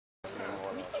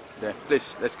Then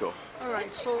please, let's go. All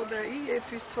right, so the E.A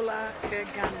Fistula Care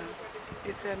Ghana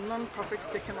is a non-profit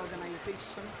seeking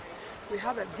organization. We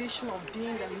have a vision of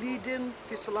being a leading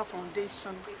fistula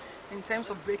foundation in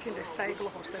terms of breaking the cycle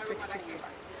of obstetric fistula.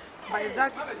 By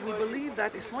that, we believe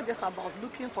that it's not just about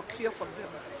looking for cure for them.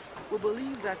 We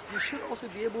believe that we should also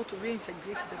be able to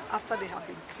reintegrate them after they have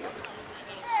been cured.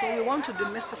 So we want to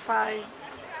demystify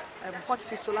what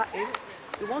fistula is.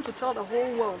 We want to tell the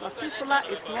whole world that fistula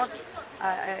is not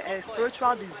a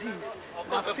spiritual disease.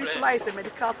 That fistula is a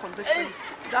medical condition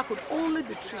that could only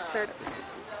be treated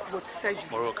with surgery.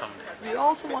 We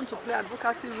also want to play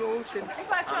advocacy roles in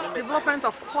development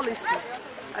of policies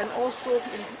and also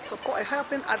in support,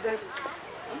 helping others,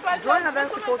 drawing other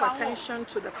people's attention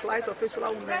to the plight of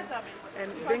fistula women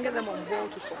and bringing them on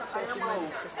board to support women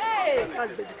with fistula.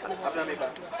 That's basically what we want to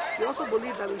do. We also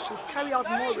believe that we should carry out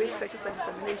more researches and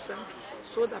dissemination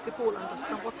so that people will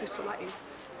understand what fistula is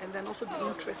and then also be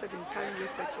interested in carrying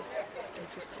researches in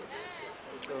fistula.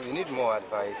 So we need more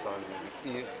advice on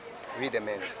if we the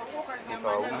men, if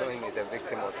our woman is a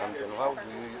victim or something, how do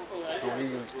we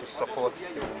use to support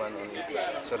the woman on it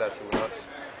so that she will not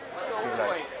feel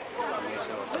like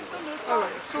discrimination or something?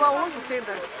 Alright, so I want to say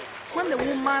that when the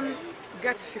woman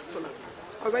gets fistula,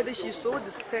 already she's so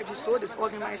disturbed, she's so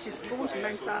disorganized, she's prone to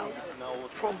mental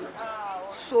problems.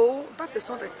 So that is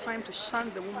not the time to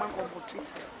shun the woman or maltreat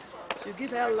her. You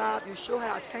give her love, you show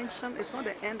her attention. It's not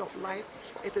the end of life.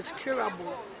 It is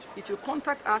curable. If you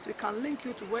contact us, we can link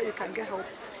you to where you can get help.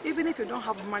 Even if you don't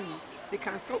have money, we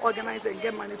can still organize and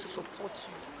get money to support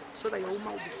you so that your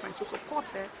woman will be fine. So support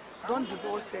her, don't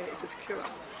divorce her, it is curable.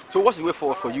 So what's the way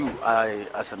forward for you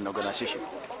as an organization?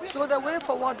 So the way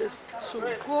forward is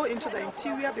to go into the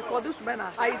interior because these men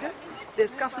are hiding. They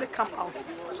scarcely come out.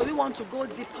 So we want to go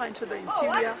deeper into the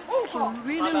interior to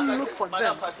really look for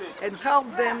them and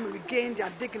help them regain their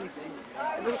dignity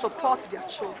and also support their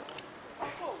children.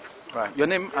 Right. Your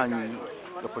name and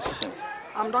your position?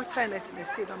 I'm Dr. Ernest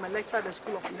Nesid. I'm a lecturer at the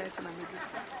School of Nursing and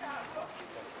Midwifery.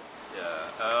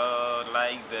 Yeah,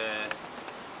 like the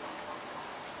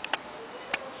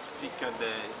speaker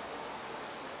there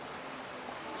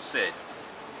said,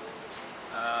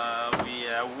 we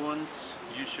won't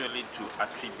usually to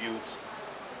attribute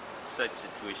such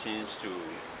situations to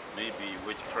maybe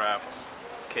witchcraft,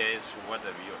 case,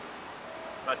 whatever.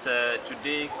 But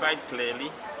today, quite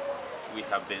clearly, we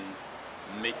have been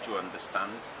made to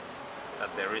understand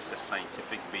that there is a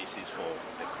scientific basis for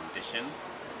the condition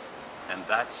and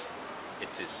that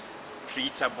it is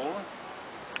treatable.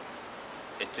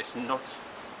 It is not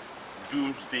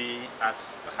doomsday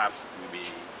as perhaps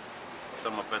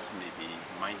some of us may be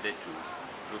minded to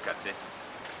look at it,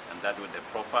 and that with the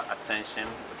proper attention,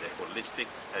 with the holistic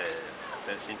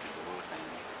attention to the whole thing,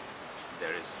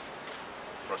 there is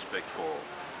prospect for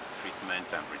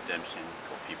treatment and redemption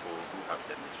for people who have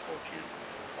the misfortune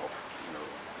of,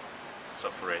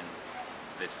 suffering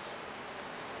this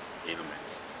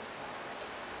ailment.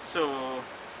 So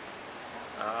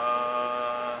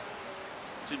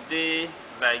today,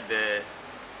 like the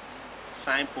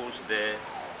signpost there,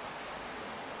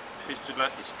 fistula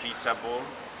is treatable.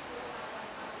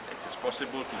 It is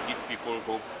possible to give people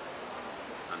hope,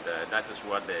 and that is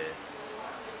what the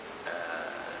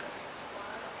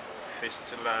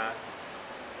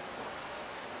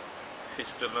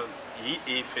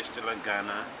E.A Fistula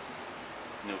Ghana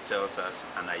tells us,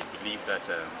 and I believe that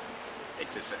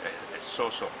it is a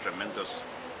source of tremendous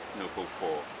hope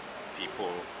for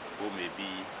people who may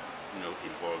be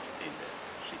involved in the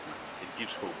treatment. It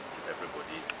gives hope to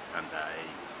everybody, and I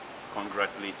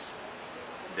congratulate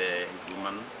the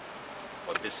woman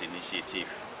for this initiative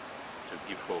to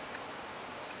give hope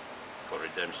for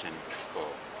redemption for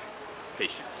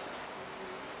patients.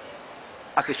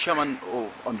 As a chairman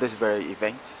on this very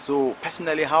event, so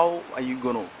personally, how are you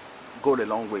going to go the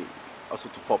long way also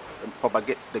to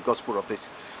propagate the gospel of this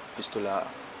fistula?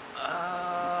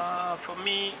 For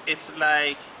me, it's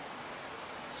like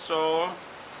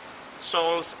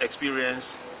Saul's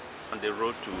experience on the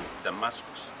road to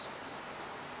Damascus.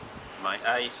 My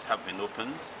eyes have been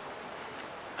opened,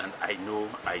 and I know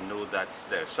that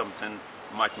there's something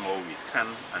much more we can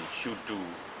and should do,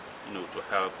 to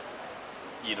help,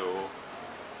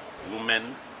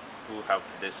 women who have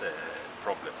this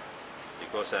problem.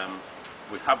 Because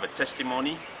we have a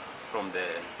testimony from the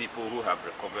people who have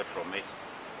recovered from it,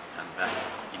 and that,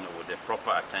 with the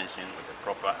proper attention, with the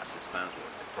proper assistance,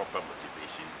 with the proper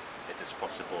motivation, it is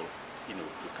possible,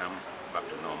 to come back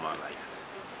to normal life.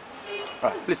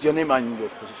 Right. Please, your name and your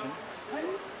position.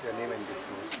 Your name and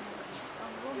destination.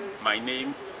 My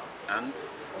name and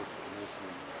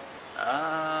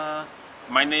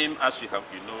My name, as you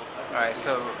know. Alright,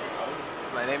 so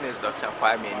my name is Dr.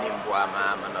 Kwame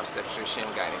Nimbuama. I'm an obstetrician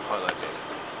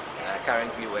gynecologist, and I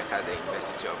currently work at the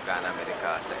University of Ghana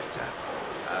Medical Center.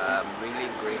 I'm really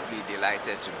greatly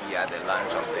delighted to be at the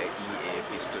launch of the E.A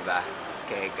Fistula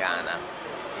Care Ghana.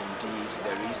 Indeed,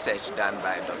 the research done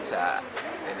by Dr.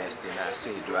 Ernestina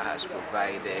has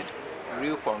provided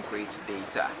real concrete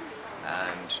data,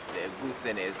 and the good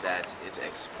thing is that it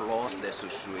explores the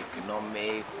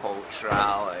socio-economic,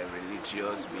 cultural and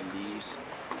religious beliefs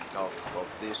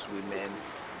of these women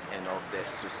and of the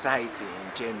society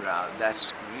in general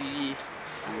that really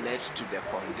led to the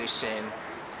condition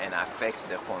and affects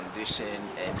the condition,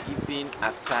 and even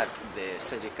after the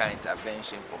surgical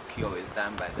intervention for cure is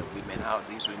done by the women, how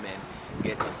these women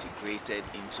get integrated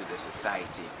into the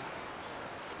society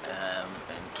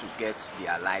and to get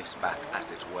their lives back, as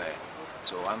it were.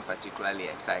 So I'm particularly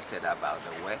excited about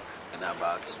the work and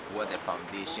about what the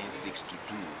foundation seeks to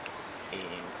do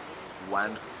in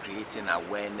one, creating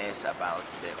awareness about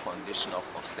the condition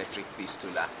of obstetric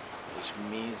fistula, which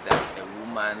means that a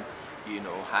woman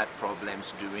had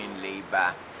problems during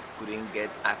labor, couldn't get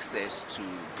access to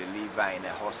deliver in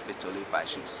a hospital, if I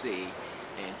should say,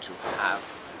 and to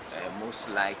have most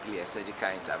likely a surgical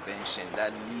intervention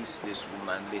that leads this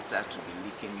woman later to be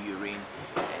leaking urine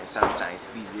and sometimes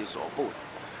feces or both.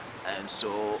 And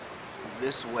so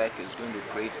this work is going to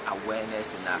create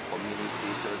awareness in our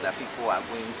community so that people are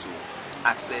going to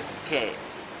access care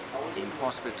in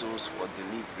hospitals for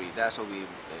delivery. That's what we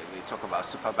talk about,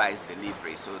 supervised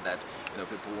delivery, so that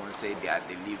people won't say they are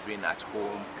delivering at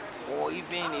home, or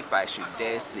even, if I should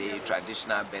dare say,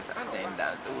 traditional birth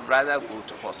attendants. They would rather go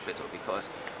to hospital because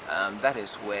that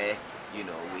is where we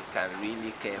can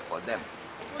really care for them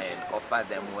and offer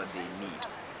them what they need.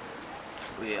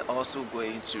 We are also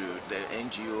going to, the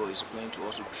NGO is going to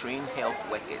also train health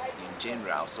workers in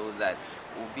general so that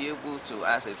we'll be able to,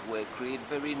 as it were, create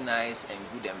very nice and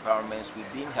good environments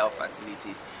within health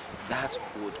facilities that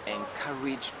would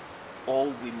encourage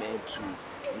all women to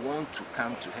want to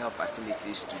come to health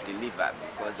facilities to deliver,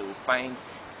 because they will find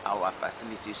our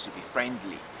facilities to be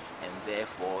friendly, and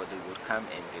therefore they would come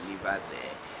and deliver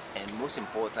there. And most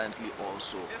importantly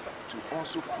also, to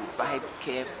also provide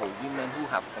care for women who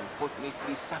have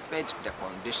unfortunately suffered the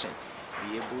condition,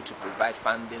 be able to provide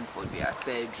funding for their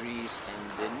surgeries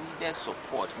and the needed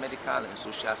support, medical and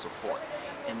social support.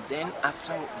 And then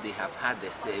after they have had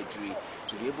the surgery,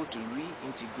 to be able to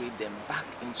reintegrate them back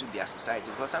into their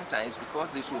society, because sometimes,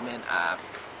 because these women are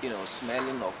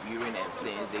smelling of urine and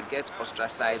things, they get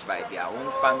ostracized by their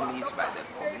own families, by the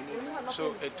community.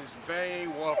 So it is very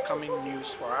welcoming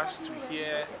news for us to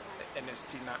hear the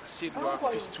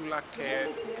E.A Fistula Care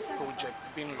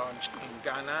project being launched in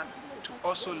Ghana, to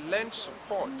also lend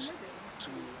support to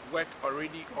work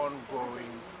already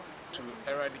ongoing to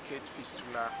eradicate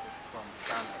fistula from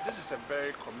Ghana. This is a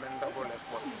very commendable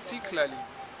effort, particularly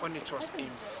when it was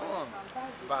informed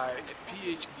by a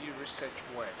PhD research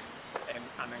work and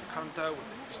an encounter with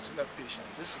a fistula patient.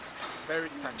 This is very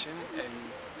touching, and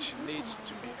she needs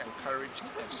to be encouraged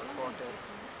and supported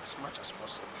as much as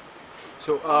possible.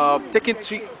 So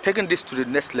taking this to the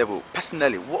next level,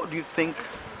 personally, what do you think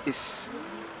is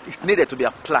needed to be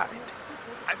applied?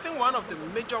 I think one of the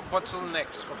major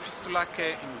bottlenecks for fistula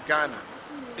care in Ghana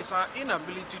is our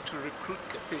inability to recruit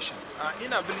the patients, our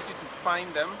inability to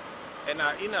find them, and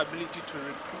our inability to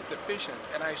recruit the patient.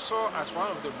 And I saw as one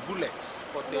of the bullets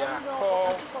for their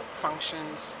core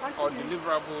functions or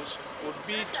deliverables would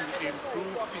be to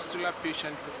improve fistula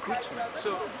patient recruitment.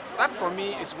 So that for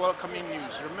me is welcoming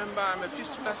news. Remember, I'm a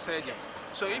fistula surgeon.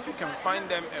 So if you can find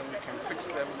them and we can fix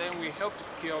them, then we help to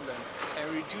cure them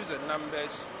and reduce the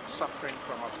numbers suffering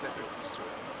from obstetric fistula.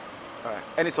 All right.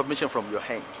 Any submission from your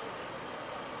hand?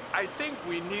 I think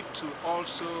we need to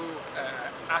also,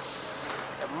 as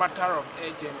a matter of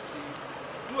urgency,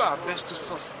 do our best to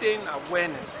sustain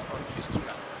awareness on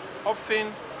fistula.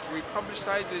 Often we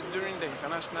publicize this during the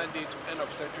International Day to End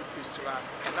Obstetric Fistula,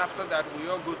 and after that we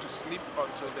all go to sleep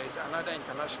until there is another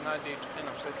International Day to End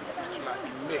Obstetric Fistula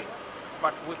in May.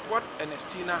 But with what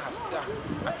Ernestina has done,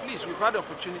 at least we've had the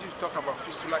opportunity to talk about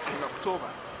fistula in October.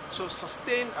 So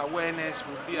sustained awareness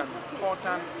will be an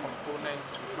important component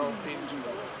to helping to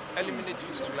eliminate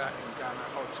fistula in Ghana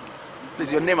ultimately.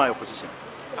 Please, your name and your position.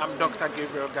 I'm Dr.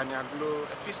 Gabriel Ganyaglo,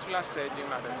 a fistula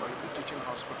surgeon at the Koribu Teaching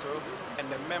Hospital and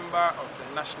a member of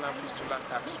the National Fistula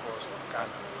Task Force of Ghana.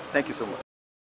 Thank you so much.